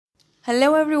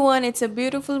Hello everyone, it's a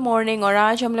beautiful morning और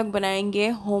आज हम लोग बनाएंगे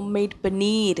homemade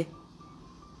paneer.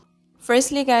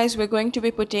 Firstly guys, we're going to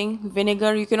be putting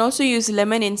vinegar. You can also use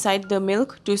lemon inside the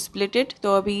milk to split it.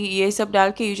 तो अभी ये सब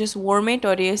डाल के you just warm it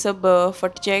और ये सब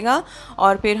फट जाएगा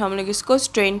और फिर हम लोग इसको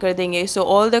strain कर देंगे. So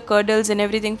all the curdles and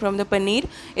everything from the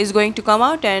paneer is going to come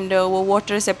out and वो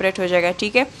water separate हो जाएगा.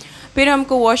 ठीक है, फिर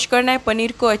हमको वॉश करना है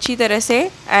पनीर को अच्छी तरह से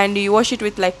and you wash it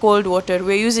with like cold water.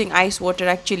 We're using ice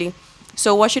water actually.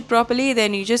 So wash it properly,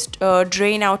 then you just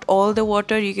drain out all the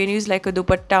water. You can use like a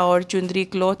dupatta or chundri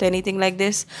cloth, anything like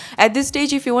this. At this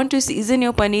stage, if you want to season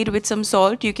your paneer with some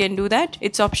salt, you can do that.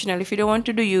 It's optional. If you don't want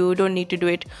to do, you don't need to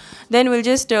do it. Then we'll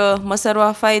just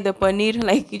masarwafai the paneer,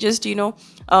 like you just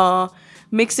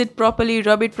mix it properly,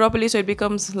 rub it properly so it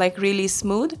becomes like really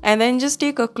smooth. And then just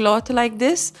take a cloth like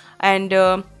this and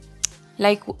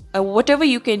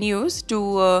whatever you can use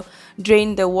to drain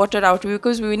the water out,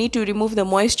 because we need to remove the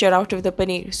moisture out of the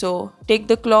paneer. So take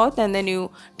the cloth and then you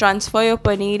transfer your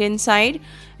paneer inside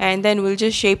and then we'll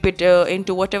just shape it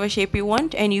into whatever shape you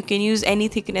want, and you can use any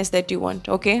thickness that you want.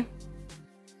 Okay,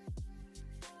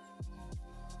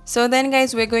 so then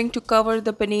guys, we're going to cover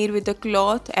the paneer with the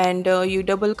cloth and you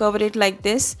double cover it like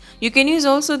this. You can use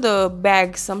also the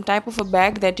bag, some type of a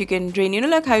bag that you can drain,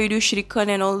 like how you do shrikhand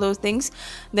and all those things.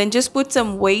 Then just put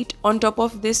some weight on top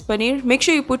of this paneer. Make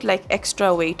sure you put like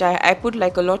extra weight. I put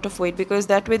like a lot of weight because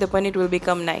that way the paneer will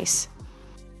become nice.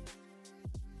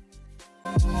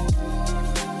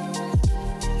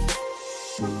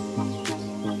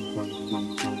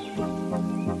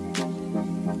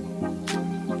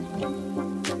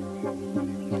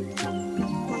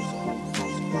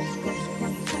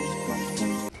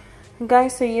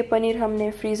 Guys, so ये पनीर हमने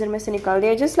freezer में से निकाल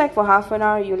दिया. Just like for half an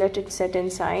hour you let it set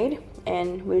inside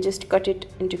and we'll just cut it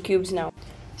into cubes now.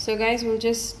 So guys, we'll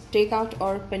just take out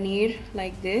our paneer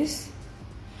like this.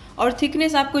 और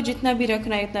thickness आपको जितना भी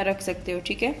रखना है इतना रख सकते हो.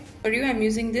 ठीक है, for you I'm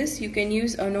using this. You can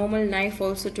use a normal knife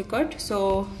also to cut. So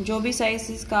जो भी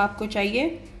sizes का आपको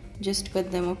चाहिए just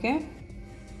cut them. Okay,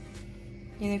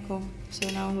 ये देखो.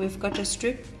 So now we've cut a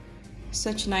strip.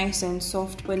 Such nice and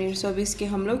soft paneer. So अभी इसके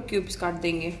हम लोग cubes काट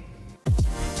देंगे.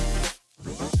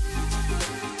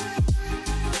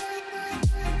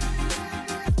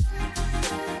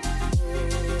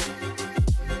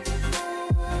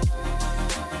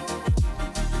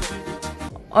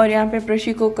 और यहाँ पे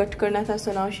प्रशी को कट करना था,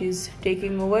 so now she's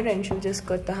taking over and she'll just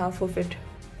cut the half of it.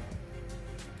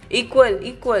 Equal,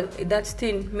 that's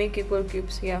thin. Make equal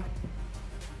cubes, yeah.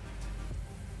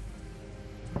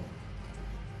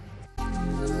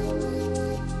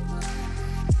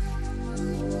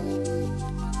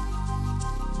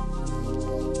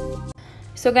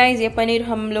 So guys, ये पनीर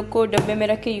हम लोग को डब्बे में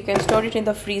रख के you can store it in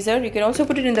the freezer. You can also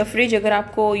put it in the fridge अगर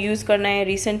आपको यूज़ करना है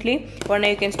recently, वरना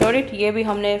you can store it. ये भी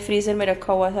हमने फ्रीज़र में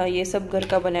रखा हुआ था. ये सब घर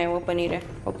का बनाया हुआ पनीर है.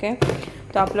 ओके,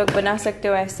 तो आप लोग बना सकते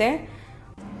हो ऐसे.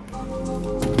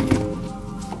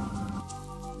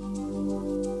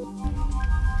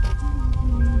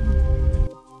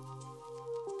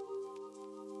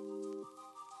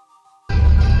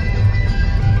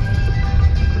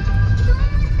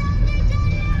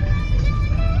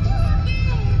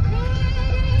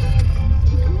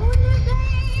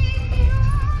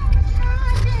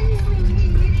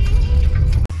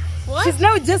 She's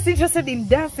now just interested in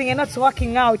dancing and not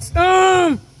working out.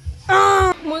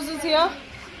 Moses here.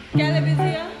 Caleb is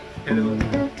here. Hello.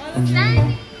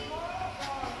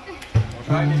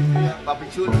 Papi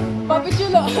chulo. Papi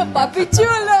chulo. Papi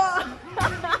chulo.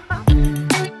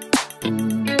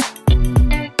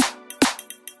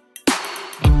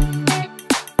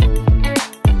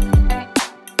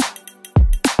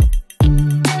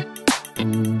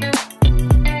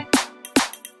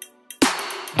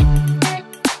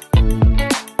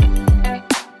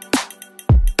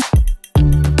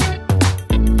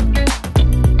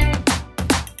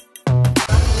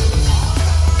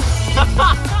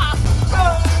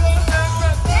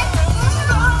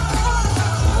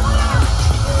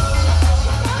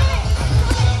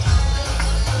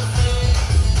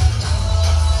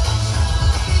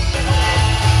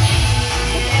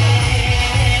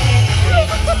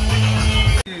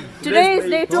 Today is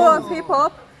day 2 of hip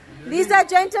hop. These are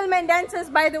gentlemen dancers,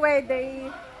 by the way.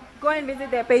 They go and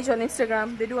visit their page on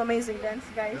Instagram. They do amazing dance,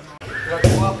 guys.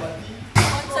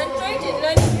 Concentrate in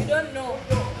learning. You don't know.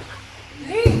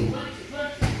 Lee.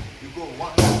 You go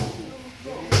 1,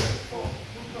 2,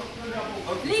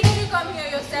 3. Lee, can you come here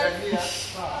yourself? Lee.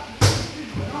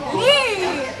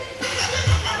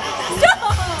 Stop.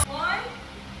 1,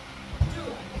 2.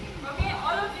 Okay,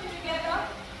 all of you together.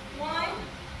 1,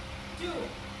 2.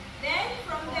 Then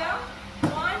from there,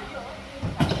 1, 2,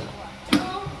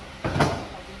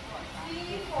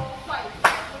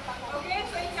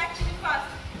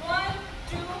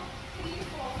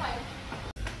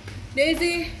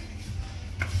 Daisy.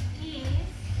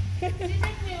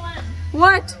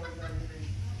 What?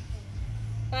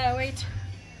 Wait.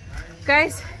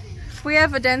 Guys, we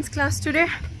have a dance class today.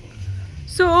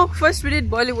 So first we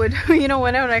did Bollywood. You know,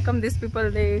 whenever I come, these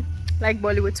people, they like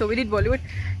Bollywood. So we did Bollywood.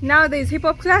 Now there's hip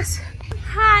hop class.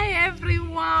 Hi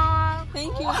everyone.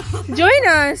 Thank you. Join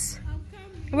us.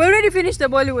 We already finished the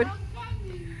Bollywood.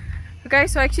 Okay,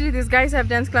 so actually these guys have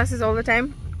dance classes all the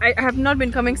time. I have not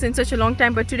been coming since such a long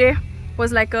time, but today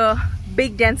was like a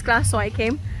big dance class, so I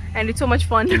came and it's so much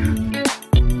fun.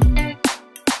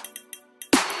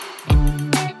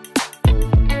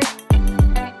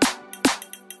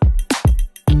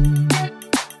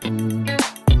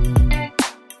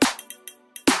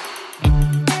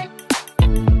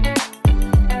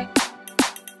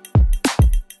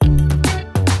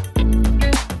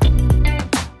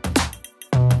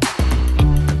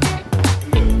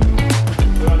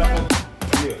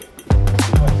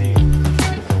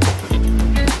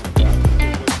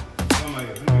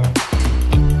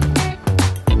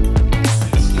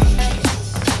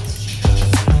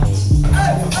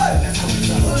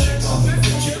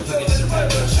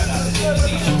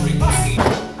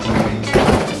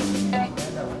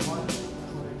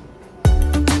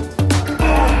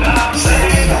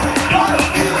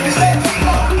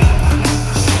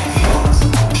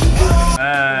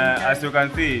 As you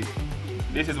can see,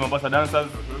 this is Mombasa dancers.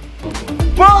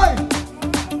 5,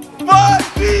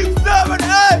 6, 7,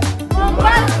 8!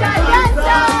 Mombasa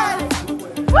dancers!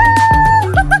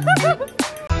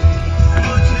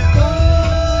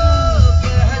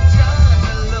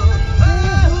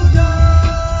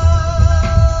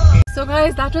 So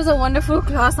guys, that was a wonderful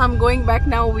class. I'm going back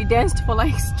now. We danced for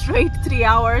like straight 3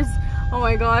 hours. Oh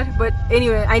my god. But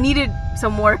anyway, I needed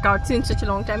some workout since such a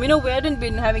long time. You know, we hadn't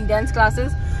been having dance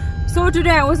classes. So today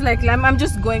I was like, I'm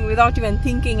just going without even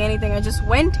thinking anything. I just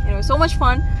went and it was so much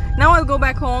fun. Now I'll go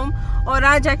back home. और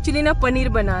आज actually ना पनीर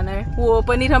बनाना है. वो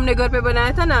पनीर हमने घर पे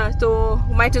बनाया था ना, तो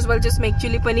might as well just make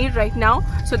chili paneer right now.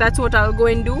 So that's what I'll go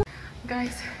and do.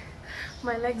 Guys,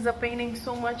 my legs are paining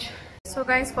so much. So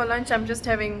guys, for lunch I'm just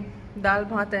having dal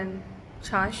bhat and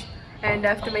chash, and I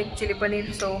have to make chili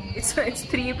paneer. So it's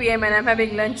 3 PM and I'm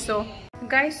having lunch. So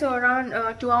guys, so around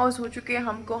 2 hours हो चुके हैं.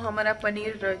 हमको हमारा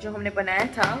पनीर जो हमने बनाया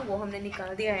था वो हमने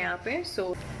निकाल दिया है यहाँ पे.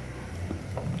 So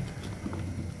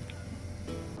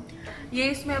ये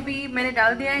इसमें अभी मैंने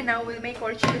डाल दिया है. नाउ विल मेक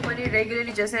और चिली पनीर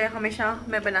रेगुलरली जैसे हमेशा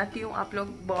मैं बनाती हूँ. आप लोग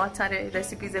बहुत सारे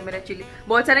रेसिपीज है मेरा चिली,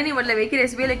 बहुत सारे नहीं मतलब एक ही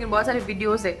रेसिपी है, लेकिन बहुत सारे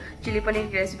वीडियोस है चिली पनीर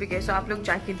की रेसिपी के. सो आप लोग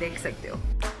जाके देख सकते हो.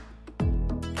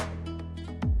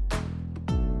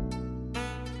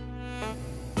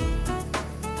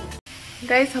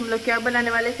 गाइस, हम लोग क्या बनाने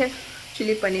वाले थे?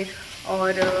 चिली पनीर.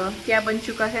 और क्या बन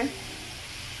चुका है?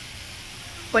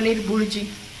 पनीर भुर्जी.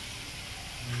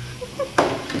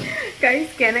 गाइस,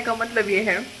 कहने का मतलब ये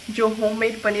है, जो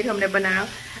होममेड पनीर हमने बनाया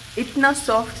इतना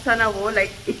सॉफ्ट था ना वो,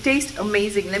 like it taste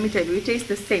amazing. Let me tell you, it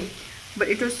taste the same, but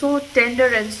it was so tender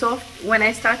and soft. When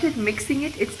I started mixing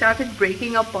it, it started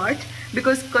breaking apart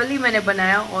because कल ही मैंने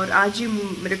बनाया और आज ही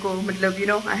मेरे को मतलब you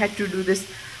know I had to do this.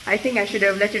 I think I should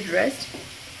have let it rest,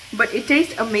 but it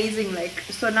tastes amazing. Like,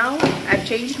 so now I've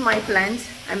changed my plans.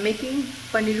 I'm making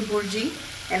paneer bhurji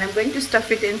and I'm going to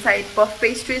stuff it inside puff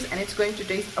pastries and it's going to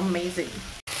taste amazing.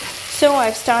 So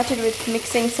I've started with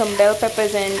mixing some bell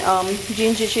peppers and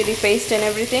ginger chili paste and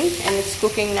everything, and it's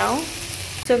cooking now.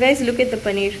 So guys, look at the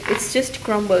paneer. It's just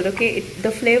crumbled, okay?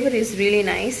 The flavor is really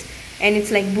nice and it's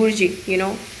like bhurji, you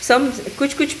know. Some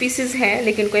कुछ pieces है,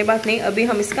 लेकिन कोई बात नहीं. अभी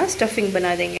हम इसका stuffing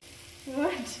बना देंगे.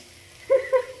 What?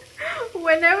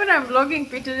 Whenever I'm vlogging,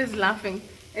 Peter is laughing.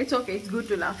 It's okay. It's good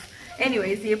to laugh.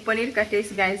 Anyways, ये पनीर का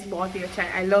taste guys बहुत ही अच्छा है.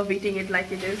 I love eating it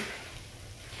like it is.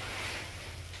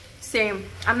 Same.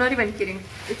 I'm not even kidding.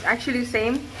 It's actually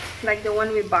same like the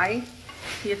one we buy.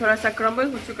 ये थोड़ा सा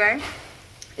crumble हो चुका है.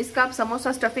 इसका आप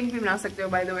समोसा स्टफिंग भी बना सकते हो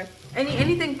by the way.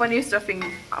 Anything paneer stuffing,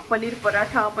 paneer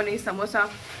paratha, paneer samosa,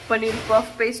 paneer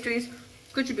puff pastries,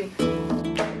 कुछ भी.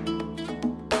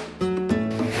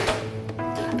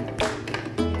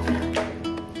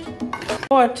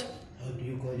 What? How do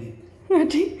you call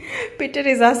it? Peter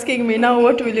is asking me now,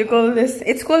 what will you call this?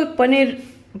 It's called paneer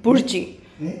bhurji.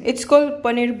 It's called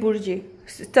paneer bhurji.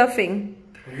 Stuffing.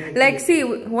 Like, see,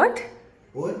 what?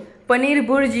 What? Paneer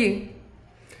bhurji.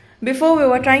 Before we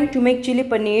were trying to make chili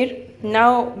paneer.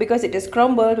 Now, because it is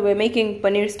crumbled, we're making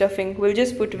paneer stuffing. We'll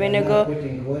just put vinegar.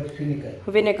 Putting what? Vinegar.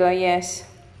 Vinegar, yes.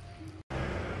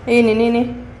 I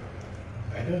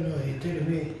don't know. He told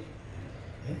me.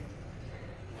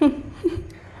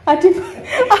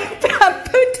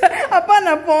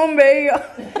 Apana pombe hiyo.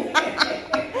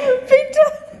 Peter.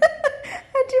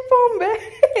 Ati pombe.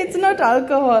 It's not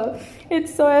alcohol,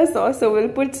 it's soy sauce, so we'll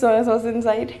put soy sauce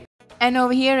inside. And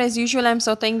over here, as usual, I'm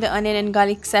sauteing the onion and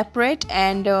garlic separate,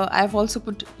 and I've also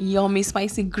put yummy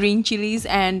spicy green chilies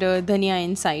and dhania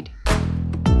inside.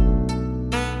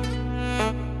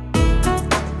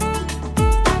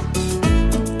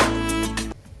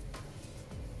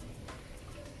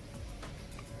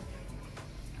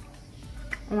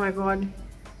 Oh my god,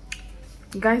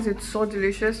 guys, it's so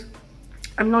delicious.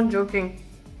 I'm not joking.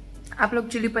 आप लोग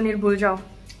chilli paneer भूल जाओ,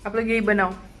 आप लोग यही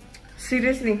बनाओ.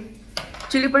 Seriously,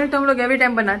 chilli paneer तो हम लोग एवरी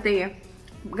टाइम बनाते ही हैं.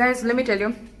 Guys, let me tell you,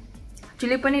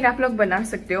 chilli paneer आप लोग बना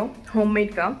सकते हो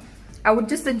होममेड का. I would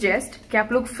just suggest कि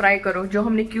आप लोग फ्राई करो जो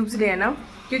हमने क्यूब्स लिए ना,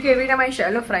 क्योंकि every time I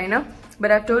shallow fry ना.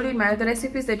 But I've told you in my other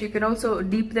recipes that you can also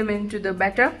deep them into the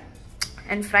batter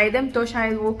and fry them. तो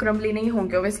शायद वो क्रम्बली नहीं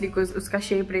होंगे obviously because उसका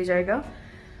शेप रह जाएगा.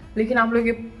 लेकिन आप लोग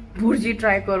ये भुर्जी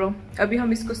ट्राई करो. अभी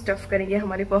हम इसको स्टफ करेंगे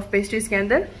हमारे पफ पेस्ट्रीज के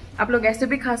अंदर. आप लोग ऐसे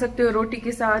भी खा सकते हो रोटी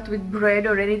के साथ विद ब्रेड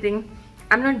और anything.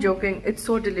 I am not joking, it's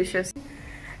so delicious.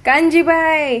 Kanji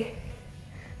भाई,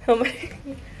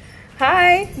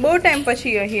 हाय, बहुत टाइम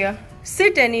પછી you're here.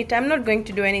 Sit and eat. I'm not going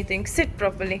to do anything. Sit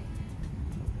properly.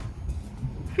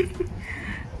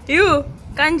 You,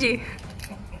 Kanji.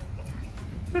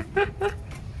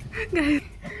 Guys,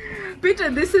 Peter,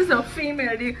 this is a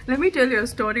female. Let me tell you a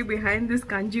story behind this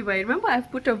Kanji bhai. Remember,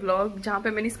 I've put a vlog जहाँ पे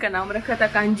मैंने इसका नाम रखा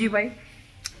था Kanji bhai.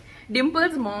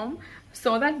 Dimple's mom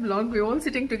saw that vlog. We were all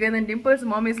sitting together, and Dimple's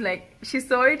mom is like, she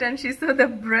saw it and she saw the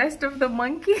breast of the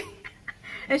monkey,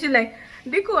 and she's like,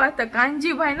 देखो आता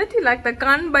Kanji bhai नहीं लगता,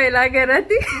 कान भाई लागे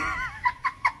रहती.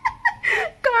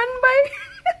 कान भाई.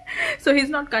 So he's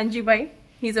not Kanji bhai.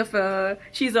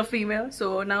 She's a female.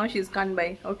 So now she's Kan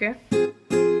bhai. Okay.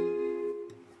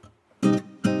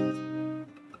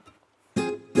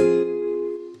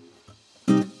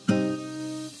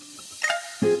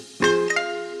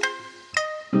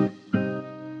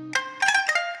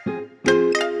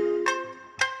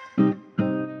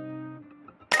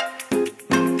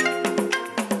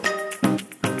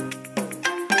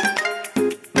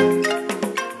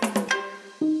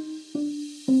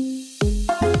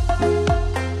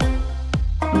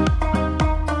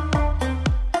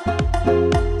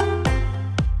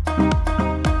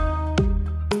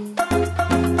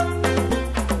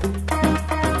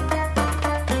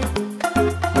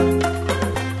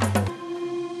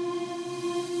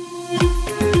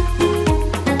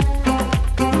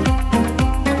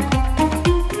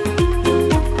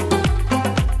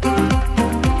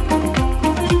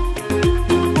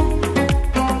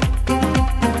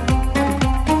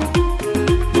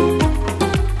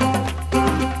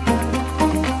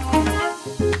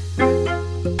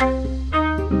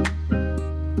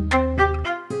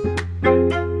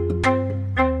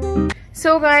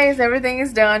 So guys, everything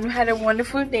is done. We had a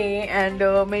wonderful day and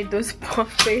made those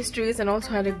puff pastries and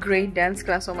also had a great dance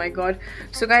class. Oh my god.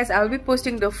 So guys, I'll be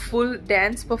posting the full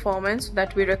dance performance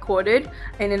that we recorded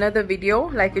in another video.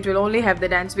 Like, it will only have the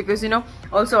dance because, you know,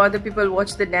 also other people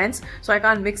watch the dance, so I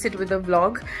can't mix it with the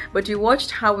vlog. But you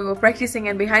watched how we were practicing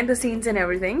and behind the scenes and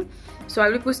everything. So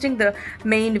I'll be posting the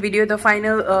main video, the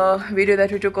final video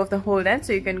that we took of the whole dance,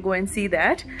 so you can go and see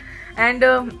that. And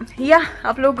yeah,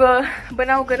 आप लोग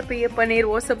बनाओ घर पे ये पनीर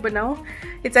वो सब बनाओ.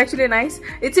 It's actually nice.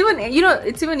 It's even, you know,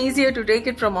 it's even easier to take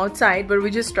it from outside, but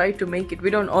we just try to make it. We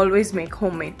don't always make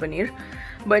homemade paneer.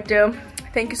 But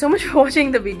thank you so much for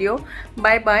watching the video.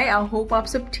 Bye bye. I hope आप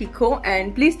सब ठीक हो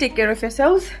and please take care of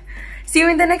yourselves. See you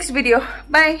in the next video.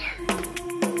 Bye.